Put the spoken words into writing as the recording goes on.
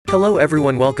Hello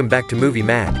everyone, welcome back to Movie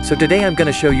Mad. So today I'm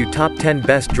gonna show you top 10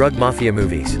 best drug mafia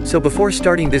movies. So before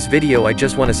starting this video I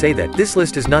just wanna say that this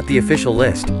list is not the official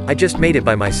list, I just made it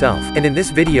by myself. And in this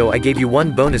video I gave you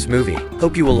one bonus movie.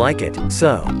 Hope you will like it.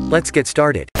 So, let's get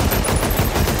started.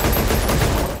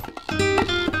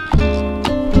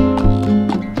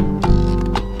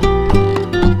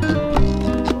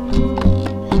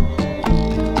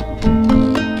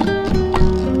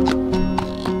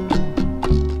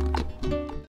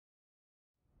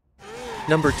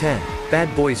 Number 10,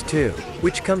 Bad Boys 2,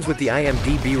 which comes with the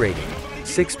IMDb rating,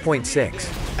 6.6.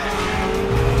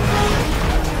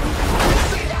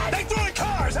 They throwing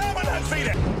cars! How am I not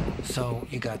feeding? So,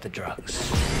 you got the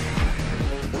drugs.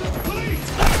 Police!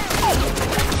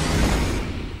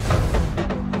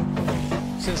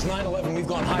 Since 9/11, we've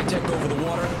gone high-tech over the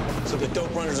water, so the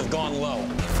dope runners have gone low.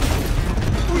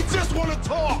 We just want to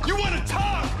talk! You want to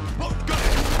talk? Well, go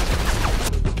ahead.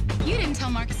 You didn't tell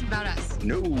Marcus about us.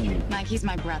 No. Mike, he's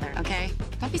my brother, okay?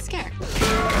 Don't be scared.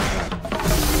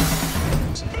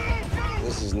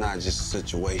 This is not just a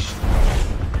situation.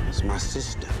 It's my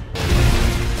sister.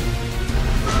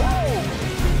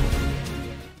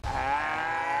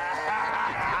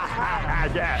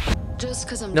 Just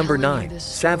 'cause I'm Number telling you 9, this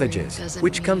story Savages, doesn't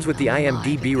which mean comes with the I'm alive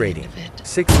IMDb at the rating, end of it.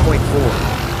 6.4.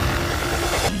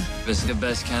 This is the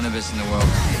best cannabis in the world.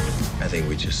 I think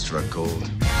we just struck gold.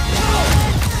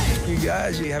 You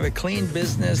guys, you have a clean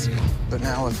business. But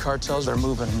now when cartels are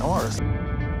moving north.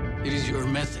 It is your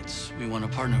methods we want to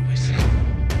partner with.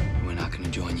 We're not going to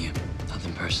join you.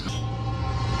 Nothing personal.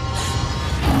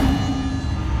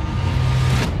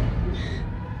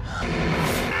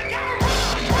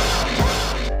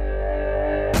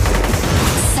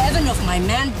 Seven of my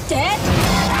men dead?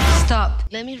 Stop.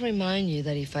 Let me remind you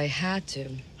that if I had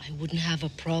to, I wouldn't have a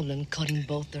problem cutting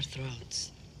both their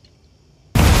throats.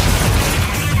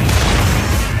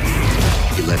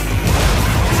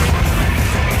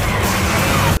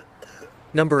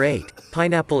 Number 8,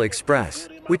 Pineapple Express,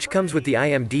 which comes with the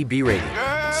IMDb rating,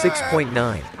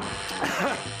 6.9.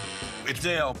 It's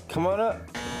Dale. Come on up.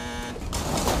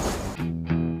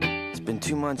 It's been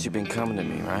 2 months you've been coming to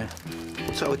me, right?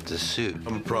 What's up with the suit?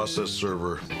 I'm a process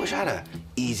server. Wish I had an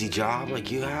easy job like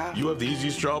you have. You have the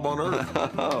easiest job on earth.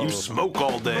 You smoke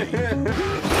all day.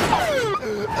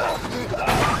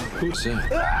 Who's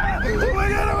that?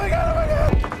 Oh my god!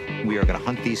 We are gonna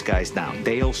hunt these guys down.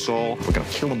 Dale, Saul, we're gonna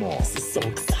kill them all. So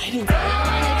exciting.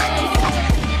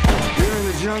 You're in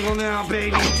the jungle now,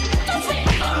 baby.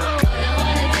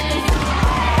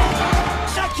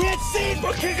 I can't see it,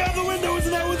 but kick out the window.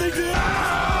 Isn't that what they do?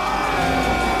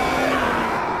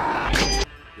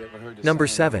 Number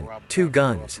 7, Two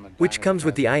Guns, which comes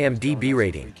with the IMDb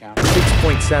rating,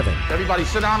 6.7. Everybody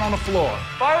sit down on the floor.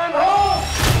 Fire in the hole!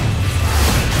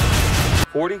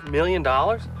 $40 million?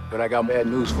 But I got bad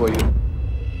news for you.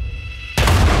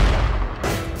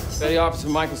 Petty Officer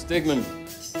Michael Stigman.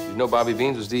 You know Bobby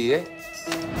Beans was DEA?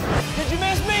 Did you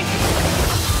miss me?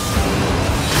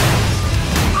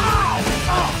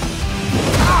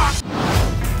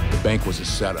 The bank was a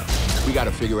setup. We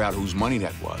gotta figure out whose money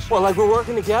that was. Well, like we're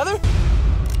working together?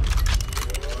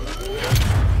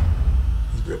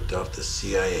 He ripped off the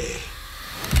CIA.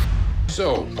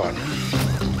 So, partner,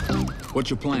 what's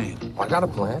your plan? I got a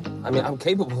plan. I mean, I'm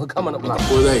capable of coming up with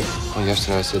Who are they? Well,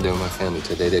 yesterday I said they were my family.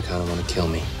 Today they kind of want to kill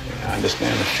me. I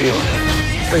understand the feeling.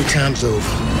 Playtime's over.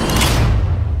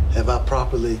 Have I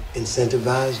properly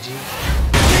incentivized you?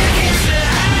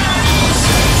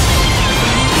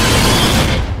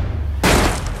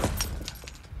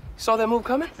 Saw that move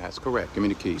coming? That's correct. Give me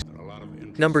the keys.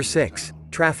 Number 6,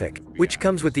 Traffic, which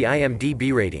comes with the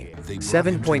IMDb rating,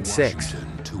 7.6.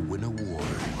 To win a war.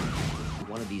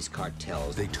 One of these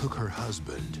cartels. They took her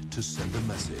husband to send a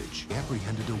message. They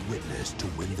apprehended a witness to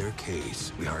win their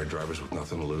case. We hire drivers with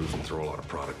nothing to lose and throw a lot of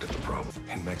product at the problem.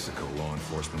 In Mexico, law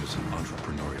enforcement is an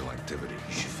entrepreneurial activity.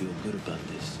 You should feel good about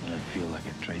this. I feel like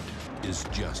a traitor. Is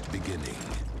just beginning.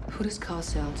 Who does Carl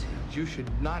sell to? You should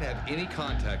not have any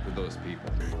contact with those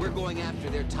people. We're going after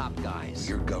their top guys.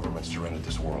 Your government surrendered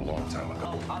this war a long time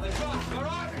ago.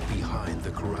 Behind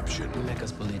the corruption. You make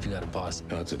us believe you got a boss.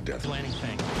 No, it's a death. Do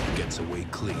anything. Gets away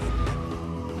clean.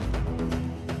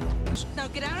 Now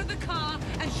get out of the car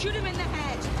and shoot him in the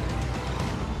head.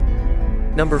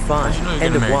 Number 5,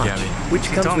 End of Watch, which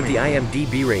comes with the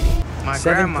IMDb rating,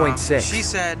 7.6. She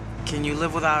said, can you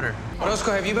live without her?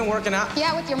 Roscoe, have you been working out?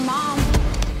 Yeah, with your mom.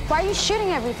 Why are you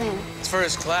shooting everything? It's for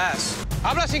his class.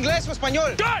 ¿Hablas inglés o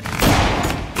español? Good!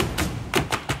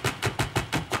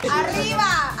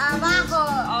 Arriba, abajo,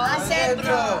 al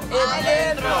centro,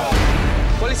 adentro.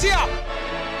 ¡Policía!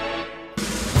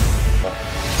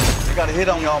 We got a hit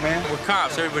on y'all, man. We're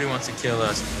cops. Everybody wants to kill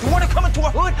us. You want to come into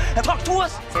our hood and talk to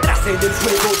us? Put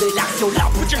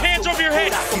your hands over your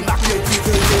head.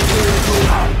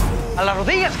 A las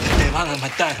rodillas. Te van a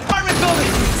matar. Apartment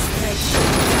building.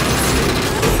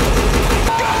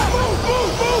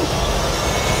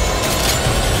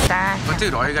 But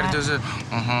dude, all you gotta do is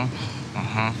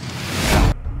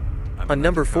On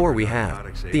number 4 we have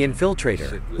The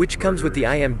Infiltrator, which comes with the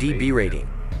IMDb rating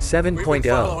 7.0. We've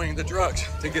been following the drugs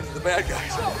to get to the bad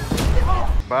guys.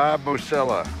 Bob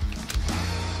Musella.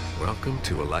 Welcome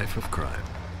to a life of crime.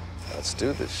 Let's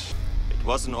do this. It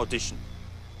was an audition.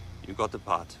 You got the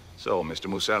part. So, Mr.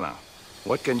 Musella,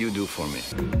 what can you do for me?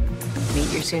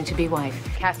 Meet your soon-to-be wife.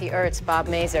 Kathy Ertz, Bob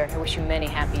Mazur. I wish you many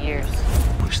happy years.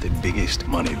 Who's the biggest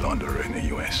money launderer in the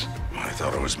U.S.? I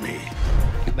thought it was me.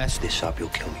 You mess this up, you'll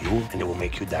kill you, and it will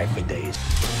make you die for days.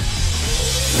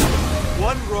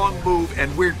 One wrong move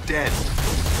and we're dead.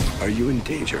 Are you in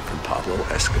danger from Pablo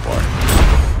Escobar?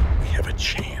 We have a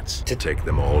chance to take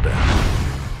them all down.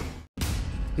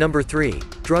 Number 3,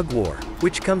 Drug War,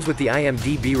 which comes with the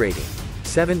IMDb rating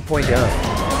 7.0.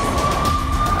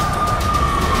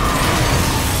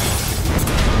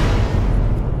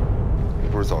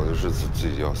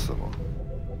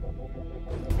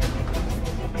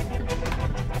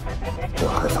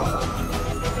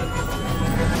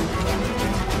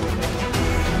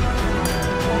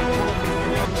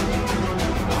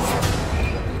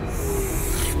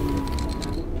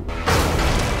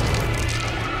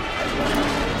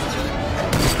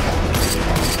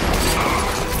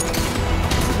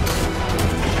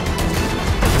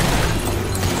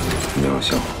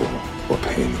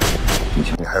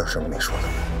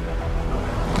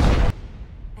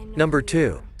 Number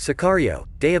 2, Sicario,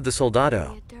 Day of the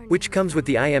Soldado, which comes with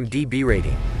the IMDb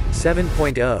rating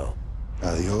 7.0.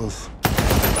 Adios.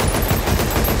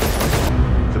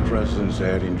 The president's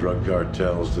adding drug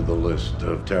cartels to the list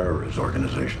of terrorist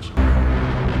organizations.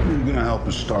 You're gonna help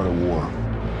us start a war.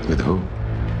 With who?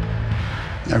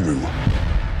 Everyone.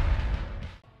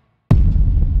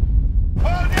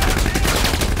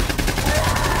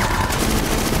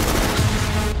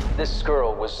 This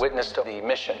girl was witness to the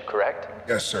mission, correct?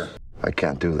 Yes, sir. I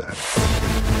can't do that.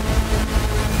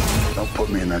 Don't put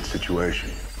me in that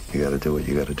situation. You gotta do what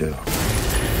you gotta do.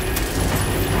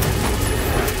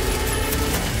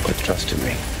 But trust in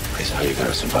me. It's how you're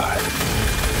gonna survive.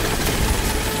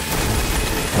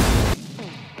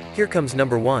 Here comes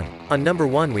number 1. On number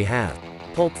 1 we have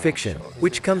Pulp Fiction,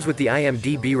 which comes with the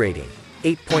IMDb rating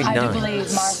 8.9. I do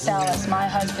believe Marcellus, my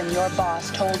husband, your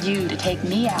boss, told you to take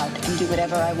me out and do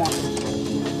whatever I want.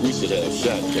 We should have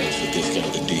shotguns for this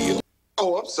kind of deal.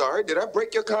 Oh, I'm sorry. Did I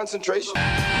break your concentration?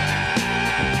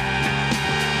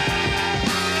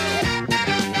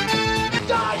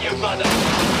 Die, you mother!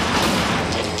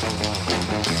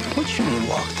 What you mean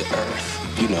walk the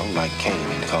earth? You know, like Caine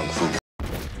in Kung Fu.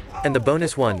 And the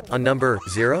bonus one, on number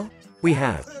 0, we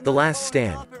have The Last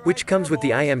Stand, which comes with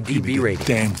the IMDb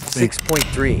rating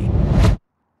 6.3.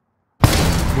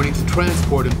 We need to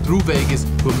transport him through Vegas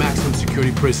to a maximum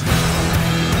security prison.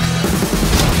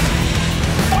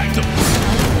 Fight him!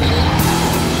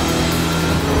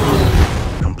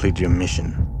 Complete your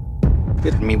mission.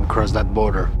 Get me across that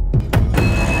border.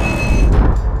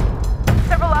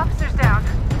 Several officers down.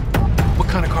 What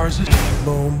kind of car is it?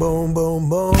 Boom, boom, boom,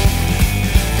 boom.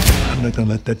 I'm not gonna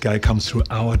let that guy come through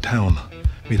our town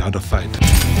without a fight.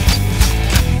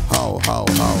 How?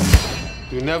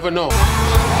 You never know.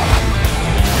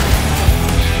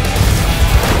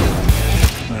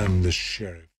 I'm the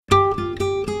sheriff.